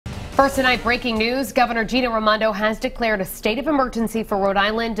First tonight, breaking news. Governor Gina Raimondo has declared a state of emergency for Rhode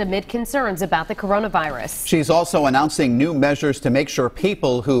Island amid concerns about the coronavirus. She's also announcing new measures to make sure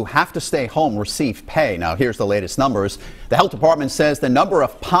people who have to stay home receive pay. Now, here's the latest numbers. The health department says the number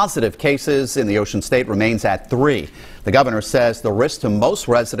of positive cases in the Ocean State remains at 3. The governor says the risk to most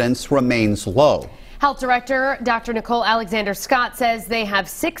residents remains low. Health Director Dr. Nicole Alexander-Scott says they have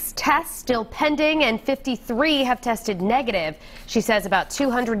 6 tests still pending and 53 have tested negative. She says about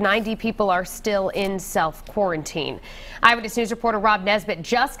 290 people are still in self-quarantine. Eyewitness News reporter Rob Nesbitt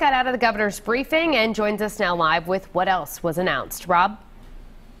just got out of the governor's briefing and joins us now live with what else was announced. Rob?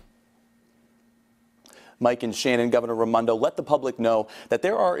 Mike and Shannon, Governor Raimondo let the public know that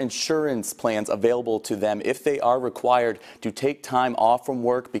there are insurance plans available to them if they are required to take time off from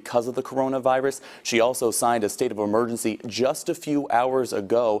work because of the coronavirus. She also signed a state of emergency just a few hours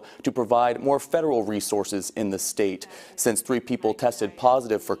ago to provide more federal resources in the state. Since 3 people tested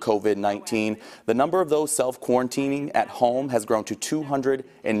positive for COVID-19, the number of those self-quarantining at home has grown to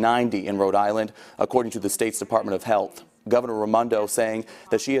 290 in Rhode Island, according to the state's Department of Health. Governor Raimondo saying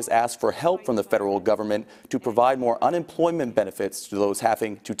that she has asked for help from the federal government to provide more unemployment benefits to those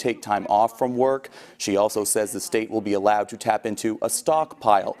having to take time off from work. She also says the state will be allowed to tap into a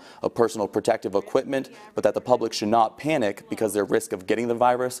stockpile of personal protective equipment, but that the public should not panic because their risk of getting the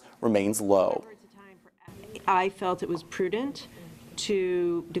virus remains low. I felt it was prudent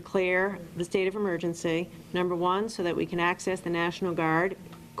to declare the state of emergency, number one, so that we can access the National Guard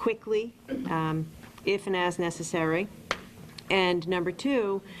quickly, if and as necessary. And number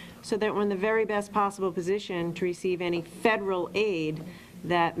 2, so that we're in the very best possible position to receive any federal aid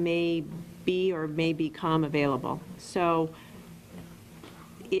that may be or may become available. So,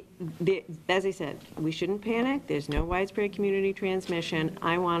 as I said, we shouldn't panic. There's no widespread community transmission.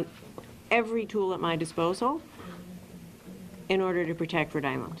 I want every tool at my disposal in order to protect Rhode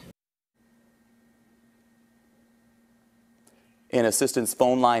Island. An assistance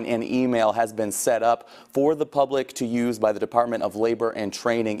phone line and email has been set up for the public to use by the Department of Labor and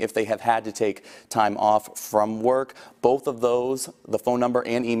Training if they have had to take time off from work. Both of those, the phone number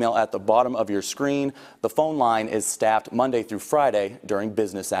and email at the bottom of your screen. The phone line is staffed Monday through Friday during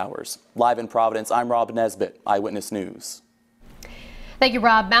business hours. Live in Providence, I'm Rob Nesbitt, Eyewitness News. Thank you,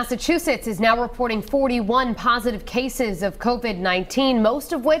 Rob. Massachusetts is now reporting 41 positive cases of COVID-19,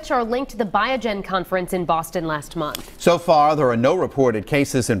 most of which are linked to the Biogen conference in Boston last month. So far, there are no reported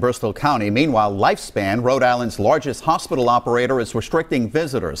cases in Bristol County. Meanwhile, Lifespan, Rhode Island's largest hospital operator, is restricting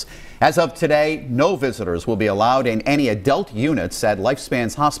visitors. As of today, no visitors will be allowed in any adult units at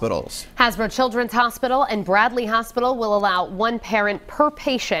Lifespan's hospitals. Hasbro Children's Hospital and Bradley Hospital will allow 1 parent per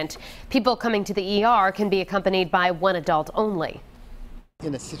patient. People coming to the ER can be accompanied by 1 adult only.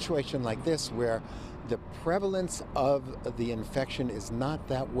 In a situation like this where the prevalence of the infection is not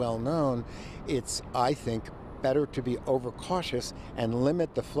that well known, it's, I think, better to be overcautious and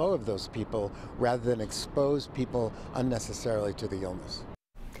limit the flow of those people rather than expose people unnecessarily to the illness.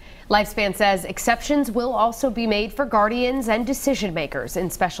 Lifespan says exceptions will also be made for guardians and decision makers in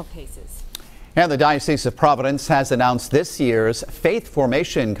special cases. And the Diocese of Providence has announced this year's Faith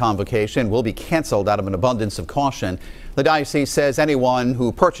Formation Convocation will be canceled out of an abundance of caution. The diocese says anyone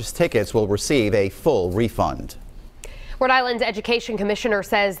who purchased tickets will receive a full refund. Rhode Island's Education Commissioner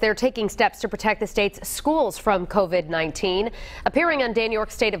says they're taking steps to protect the state's schools from COVID-19. Appearing on Dan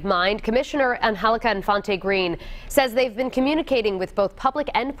York's State of Mind, Commissioner Angelica Infante-Green says they've been communicating with both public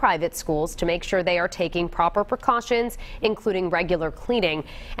and private schools to make sure they are taking proper precautions, including regular cleaning.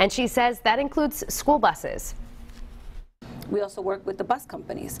 And she says that includes school buses. We also work with the bus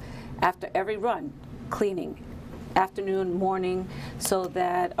companies after every run, cleaning, afternoon, morning, so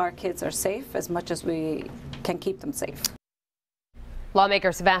that our kids are safe as much as we can keep them safe.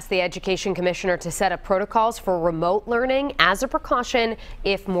 Lawmakers have asked the Education Commissioner to set up protocols for remote learning as a precaution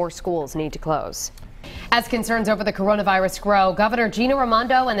if more schools need to close. As concerns over the coronavirus grow, Governor Gina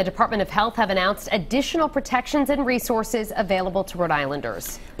Raimondo and the Department of Health have announced additional protections and resources available to Rhode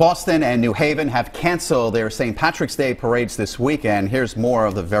Islanders. Boston and New Haven have canceled their St. Patrick's Day parades this weekend. Here's more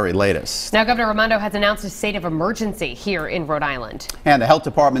of the very latest. Now, Governor Raimondo has announced a state of emergency here in Rhode Island. And the health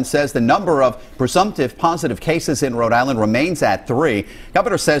department says the number of presumptive positive cases in Rhode Island remains at 3.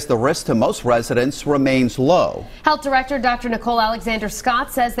 Governor says the risk to most residents remains low. Health Director Dr. Nicole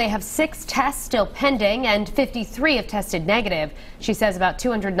Alexander-Scott says they have 6 tests still pending and 53 have tested negative. She says about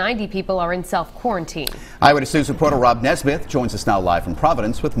 290 people are in self-quarantine. Eyewitness News reporter Rob Nesbitt joins us now live from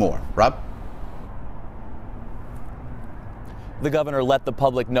Providence with more. Rob? The governor let the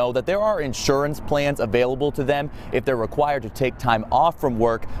public know that there are insurance plans available to them if they're required to take time off from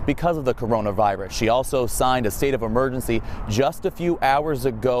work because of the coronavirus. She also signed a state of emergency just a few hours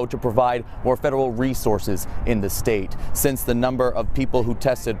ago to provide more federal resources in the state. Since the number of people who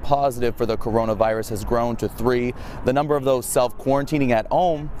tested positive for the coronavirus has grown to 3, the number of those self-quarantining at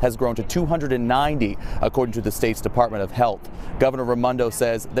home has grown to 290, according to the state's Department of Health. Governor Raimondo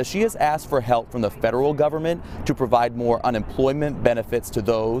says that she has asked for help from the federal government to provide more unemployment benefits to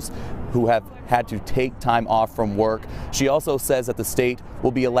those who have had to take time off from work. She also says that the state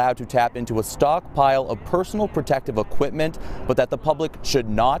will be allowed to tap into a stockpile of personal protective equipment, but that the public should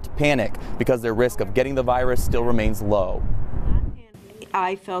not panic because their risk of getting the virus still remains low.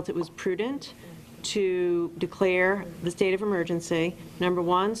 I felt it was prudent to declare the state of emergency, number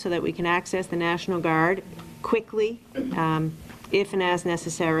one, so that we can access the National Guard quickly, if and as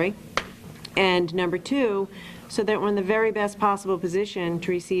necessary, and number two, so that we're in the very best possible position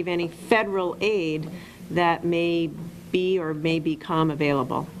to receive any federal aid that may be or may become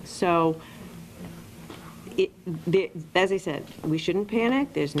available. So, as I said, we shouldn't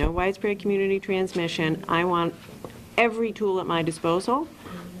panic. There's no widespread community transmission. I want every tool at my disposal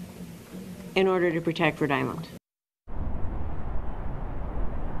in order to protect Rhode Island.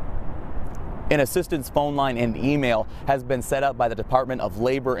 An assistance phone line and email has been set up by the Department of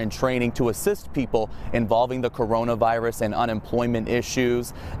Labor and Training to assist people involving the coronavirus and unemployment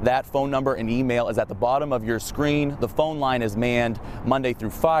issues. That phone number and email is at the bottom of your screen. The phone line is manned Monday through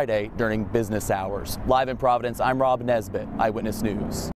Friday during business hours. Live in Providence, I'm Rob Nesbitt, Eyewitness News.